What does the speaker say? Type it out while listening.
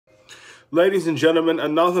Ladies and gentlemen,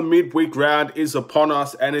 another midweek round is upon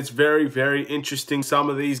us, and it's very, very interesting. Some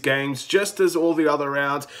of these games, just as all the other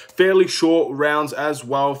rounds, fairly short rounds as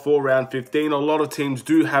well for round 15. A lot of teams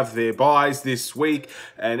do have their buys this week,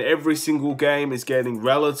 and every single game is getting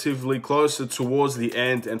relatively closer towards the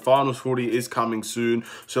end, and finals footy is coming soon.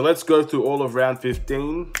 So let's go through all of round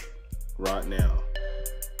 15 right now.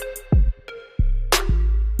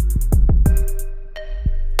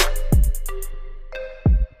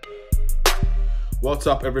 What's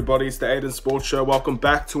up everybody, it's the Aidan Sports Show. Welcome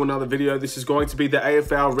back to another video. This is going to be the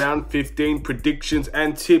AFL Round 15 predictions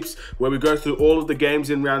and tips, where we go through all of the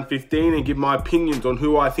games in Round 15 and give my opinions on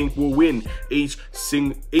who I think will win each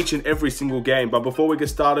and every single game. But before we get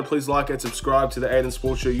started, please like and subscribe to the Aidan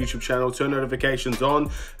Sports Show YouTube channel. Turn notifications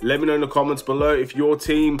on. Let me know in the comments below if your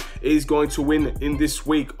team is going to win in this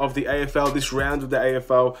week of the AFL, this round of the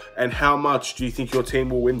AFL, and how much do you think your team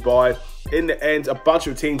will win by. In the end, a bunch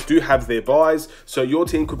of teams do have their buys, so your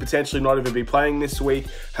team could potentially not even be playing this week.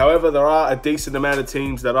 However, there are a decent amount of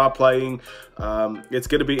teams that are playing. It's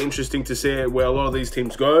going to be interesting to see where a lot of these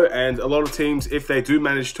teams go, and a lot of teams, if they do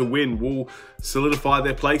manage to win, will solidify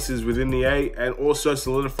their places within the 8 and also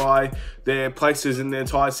solidify their places in the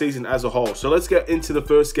entire season as a whole. So let's get into the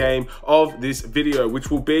first game of this video,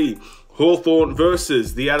 which will be Hawthorn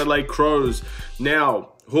versus the Adelaide Crows. Now,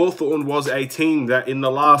 Hawthorn was a team that in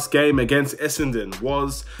the last game against Essendon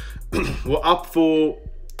were up for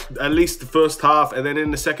at least the first half, and then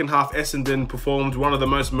in the second half Essendon performed one of the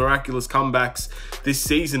most miraculous comebacks this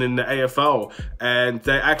season in the AFL, and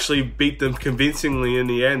they actually beat them convincingly in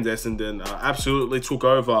the end. Essendon absolutely took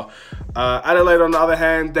over. Adelaide, on the other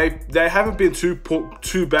hand, they haven't been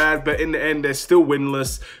too bad, but in the end they're still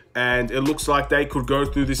winless. And it looks like they could go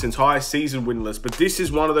through this entire season winless. But this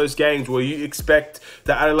is one of those games where you expect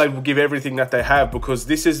that Adelaide will give everything that they have, because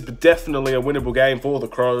this is definitely a winnable game for the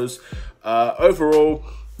Crows. Overall,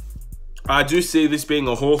 I do see this being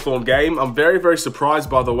a Hawthorn game. I'm very, very surprised,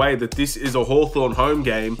 by the way, that this is a Hawthorn home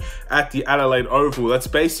game at the Adelaide Oval. That's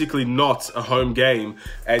basically not a home game.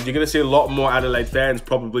 And you're going to see a lot more Adelaide fans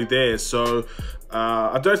probably there. So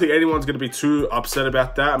I don't think anyone's going to be too upset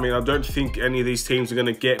about that. I mean, I don't think any of these teams are going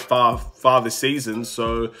to get far this season.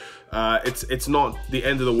 So it's not the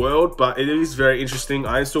end of the world, but it is very interesting.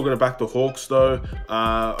 I am still going to back the Hawks, though.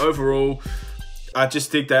 Overall, I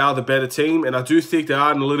just think they are the better team, and I do think they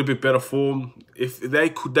are in a little bit better form. If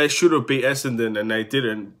they should have beat Essendon, and they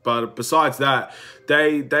didn't. But besides that,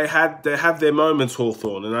 they have their moments,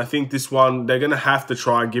 Hawthorn, and I think this one they're going to have to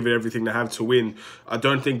try and give it everything they have to win. I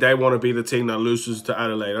don't think they want to be the team that loses to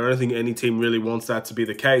Adelaide. I don't think any team really wants that to be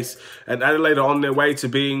the case. And Adelaide are on their way to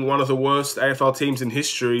being one of the worst AFL teams in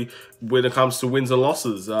history when it comes to wins and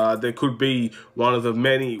losses. There could be one of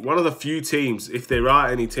the few teams, if there are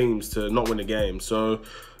any teams, to not win a game. So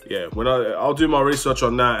yeah, I'll do my research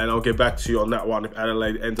on that, and I'll get back to you on that one if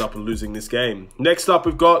Adelaide ends up losing this game. Next up,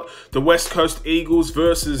 we've got the West Coast Eagles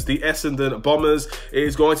versus the Essendon Bombers. It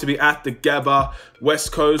is going to be at the Gabba.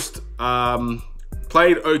 West Coast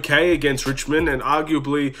played okay against Richmond, and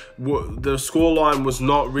arguably the scoreline was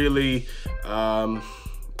not really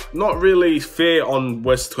fair on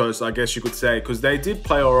West Coast, I guess you could say, because they did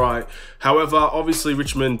play all right. However, obviously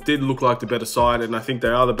Richmond did look like the better side, and I think they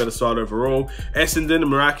are the better side overall. Essendon, a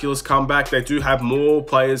miraculous comeback. They do have more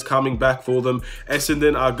players coming back for them.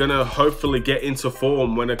 Essendon are going to hopefully get into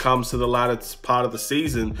form when it comes to the latter part of the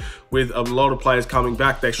season. With a lot of players coming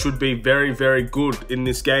back, they should be very, very good in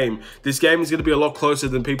this game. This game is going to be a lot closer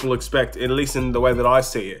than people expect, at least in the way that I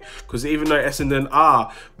see it. Because even though Essendon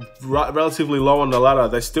are relatively low on the ladder,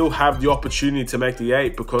 they still have the opportunity to make the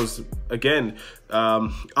 8, because again,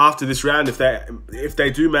 after this round, if they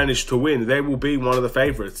do manage to win, they will be one of the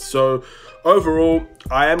favourites. So overall,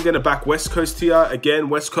 I am going to back West Coast here. Again,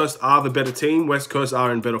 West Coast are the better team. West Coast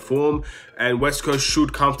are in better form, and West Coast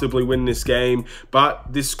should comfortably win this game.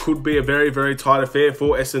 But this could be a very, very tight affair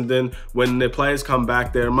for Essendon. When their players come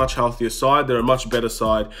back, they're a much healthier side. They're a much better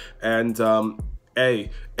side. And hey,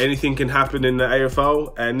 anything can happen in the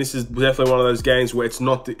AFL, and this is definitely one of those games where it's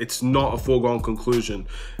not a foregone conclusion.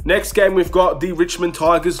 Next game, we've got the Richmond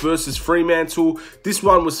Tigers versus Fremantle. This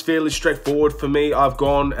one was fairly straightforward for me. I've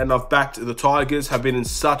gone and I've backed the Tigers. Have been in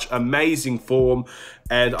such amazing form,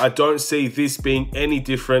 and I don't see this being any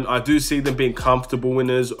different. I do see them being comfortable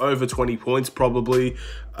winners, over 20 points probably.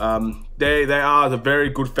 They are the very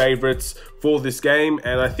good favourites for this game,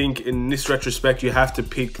 and I think in this retrospect you have to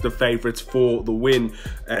pick the favourites for the win.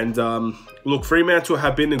 And look, Fremantle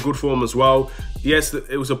have been in good form as well. Yes,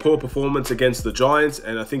 it was a poor performance against the Giants,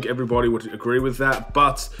 and I think everybody would agree with that.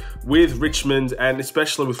 But with Richmond, and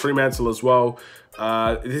especially with Fremantle as well,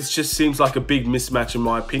 this just seems like a big mismatch in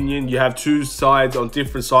my opinion. You have two sides on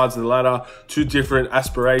different sides of the ladder, two different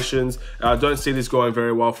aspirations. I don't see this going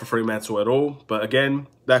very well for Fremantle at all. But again,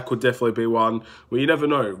 that could definitely be one where you never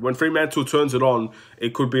know. When Fremantle turns it on,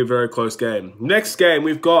 it could be a very close game. Next game,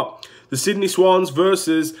 we've got the Sydney Swans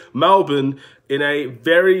versus Melbourne in a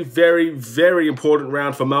very, very, very important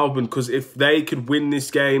round for Melbourne, because if they could win this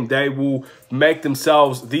game, they will make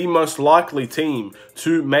themselves the most likely team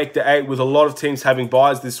to make the 8, with a lot of teams having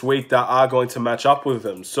byes this week that are going to match up with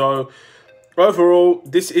them. So overall,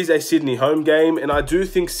 this is a Sydney home game, and I do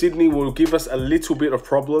think Sydney will give us a little bit of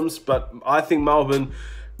problems, but I think Melbourne,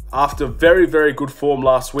 after very, very good form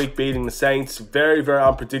last week, beating the Saints, very, very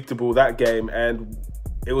unpredictable that game, and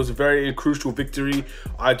it was a very crucial victory.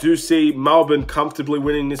 I do see Melbourne comfortably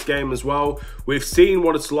winning this game as well. We've seen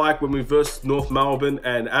what it's like when we versed North Melbourne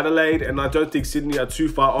and Adelaide, and I don't think Sydney are too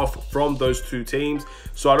far off from those two teams.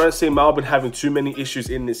 So I don't see Melbourne having too many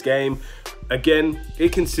issues in this game. Again,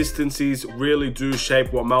 inconsistencies really do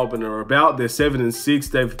shape what Melbourne are about. They're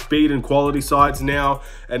 7-6. They've beaten quality sides now,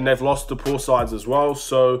 and they've lost to poor sides as well.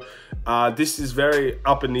 So this is very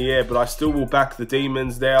up in the air, but I still will back the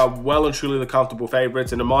Demons. They are well and truly the comfortable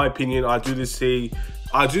favourites, and in my opinion, I do see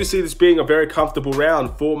this being a very comfortable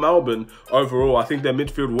round for Melbourne overall. I think their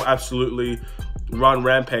midfield will absolutely run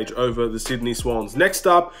rampage over the Sydney Swans. Next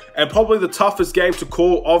up, and probably the toughest game to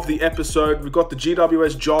call of the episode, we've got the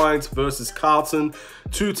GWS Giants versus Carlton.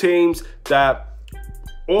 Two teams that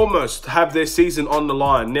almost have their season on the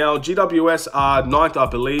line. Now, GWS are 9th, I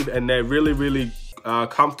believe, and they're really, really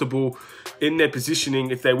comfortable in their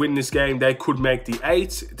positioning. If they win this game, they could make the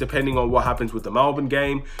 8, depending on what happens with the Melbourne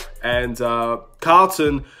game. And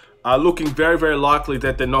Carlton are looking very, very likely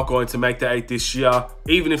that they're not going to make the 8 this year,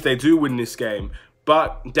 even if they do win this game.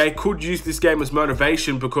 But they could use this game as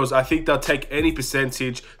motivation, because I think they'll take any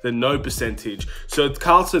percentage than no percentage. So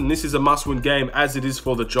Carlton, this is a must-win game, as it is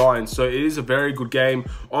for the Giants. So it is a very good game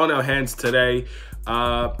on our hands today.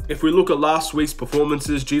 If we look at last week's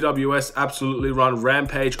performances, GWS absolutely run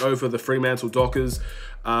rampage over the Fremantle Dockers.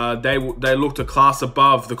 They looked a class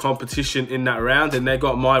above the competition in that round, and they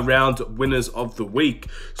got my round winners of the week.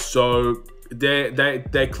 So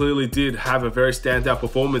they clearly did have a very standout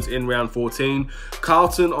performance in round 14.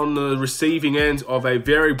 Carlton on the receiving end of a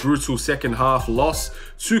very brutal second half loss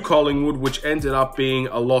to Collingwood, which ended up being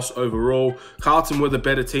a loss overall. Carlton were the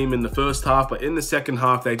better team in the first half, but in the second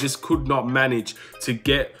half, they just could not manage to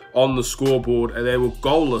get on the scoreboard, and they were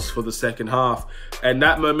goalless for the second half, and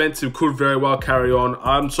that momentum could very well carry on.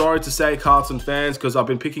 I'm sorry to say, Carlton fans, because I've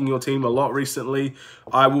been picking your team a lot recently,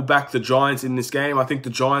 I will back the Giants in this game. I think the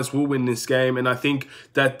Giants will win this game, and I think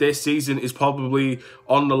that their season is probably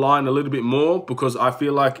on the line a little bit more, because I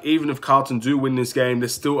feel like even if Carlton do win this game,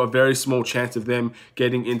 there's still a very small chance of them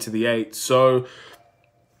getting into the 8. So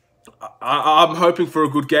I'm hoping for a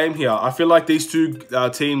good game here. I feel like these two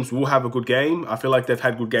teams will have a good game. I feel like they've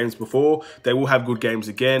had good games before. They will have good games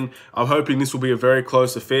again. I'm hoping this will be a very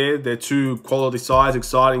close affair. They're two quality sides,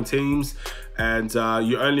 exciting teams. And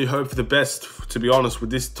you only hope for the best, to be honest, with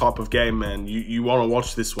this type of game, man. You want to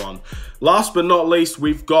watch this one. Last but not least,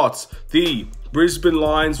 we've got the Brisbane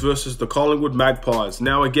Lions versus the Collingwood Magpies.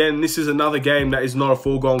 Now, again, this is another game that is not a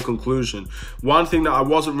foregone conclusion. One thing that I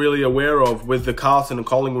wasn't really aware of with the Carlton and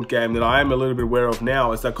Collingwood game that I am a little bit aware of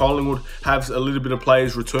now is that Collingwood has a little bit of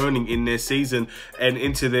players returning in their season and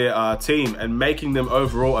into their team and making them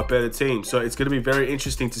overall a better team. So it's going to be very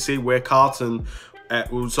interesting to see where Collingwood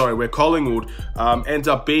ends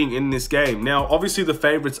up being in this game. Now, obviously the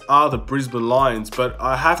favourites are the Brisbane Lions, but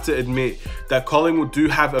I have to admit that Collingwood do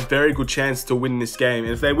have a very good chance to win this game.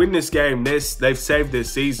 And if they win this game, they've saved their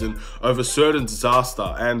season over certain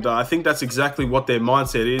disaster. And I think that's exactly what their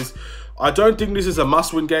mindset is. I don't think this is a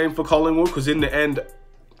must-win game for Collingwood, because in the end,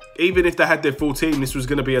 even if they had their full team, this was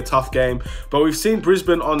going to be a tough game. But we've seen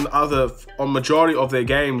Brisbane on majority of their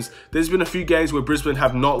games. There's been a few games where Brisbane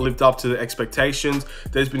have not lived up to the expectations.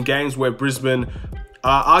 There's been games where Brisbane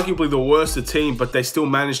are arguably the worst team, but they still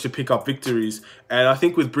managed to pick up victories. And I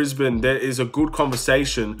think with Brisbane, there is a good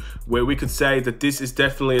conversation where we could say that this is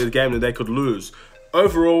definitely a game that they could lose.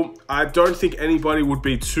 Overall, I don't think anybody would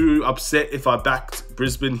be too upset if I backed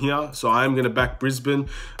Brisbane here, so I am going to back Brisbane.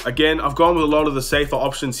 Again, I've gone with a lot of the safer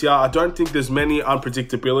options here. I don't think there's many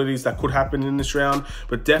unpredictabilities that could happen in this round,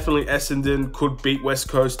 but definitely Essendon could beat West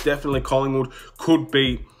Coast, definitely Collingwood could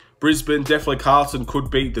beat Brisbane, definitely Carlton could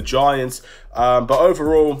beat the Giants. But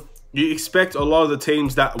overall, you expect a lot of the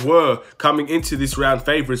teams that were coming into this round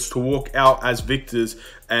favourites to walk out as victors,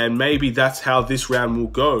 and maybe that's how this round will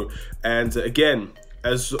go. And again,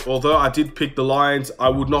 although I did pick the Lions, I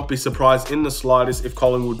would not be surprised in the slightest if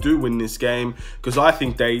Collingwood do win this game, because I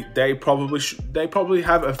think they probably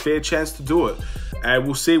have a fair chance to do it. And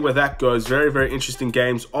we'll see where that goes. Very, very interesting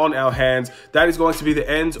games on our hands. That is going to be the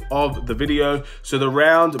end of the video. So the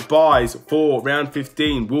round buys for round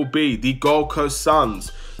 15 will be the Gold Coast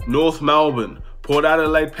Suns, North Melbourne, Port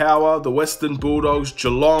Adelaide Power, the Western Bulldogs,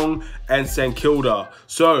 Geelong, and St Kilda.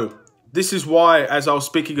 So this is why, as I was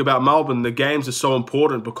speaking about Melbourne, the games are so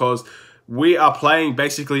important, because we are playing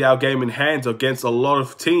basically our game in hand against a lot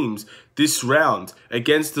of teams this round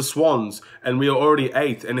against the Swans, and we are already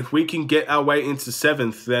 8th. And if we can get our way into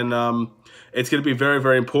 7th, then it's going to be very,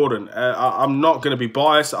 very important. I'm not going to be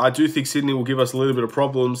biased. I do think Sydney will give us a little bit of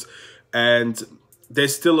problems, and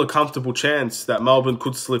there's still a comfortable chance that Melbourne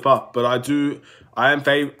could slip up. But I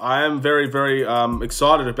am very, very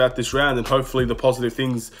excited about this round, and hopefully the positive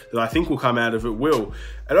things that I think will come out of it will.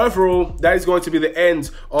 And overall, that is going to be the end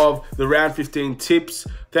of the round 15 tips.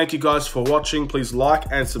 Thank you guys for watching. Please like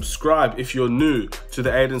and subscribe if you're new to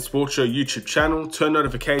the Aidan Sports Show YouTube channel. Turn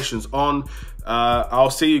notifications on. I'll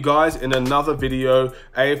see you guys in another video.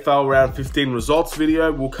 AFL round 15 results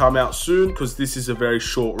video will come out soon, because this is a very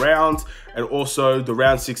short round, and also the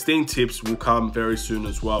round 16 tips will come very soon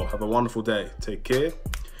as well. Have a wonderful day. Take care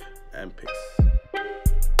and peace.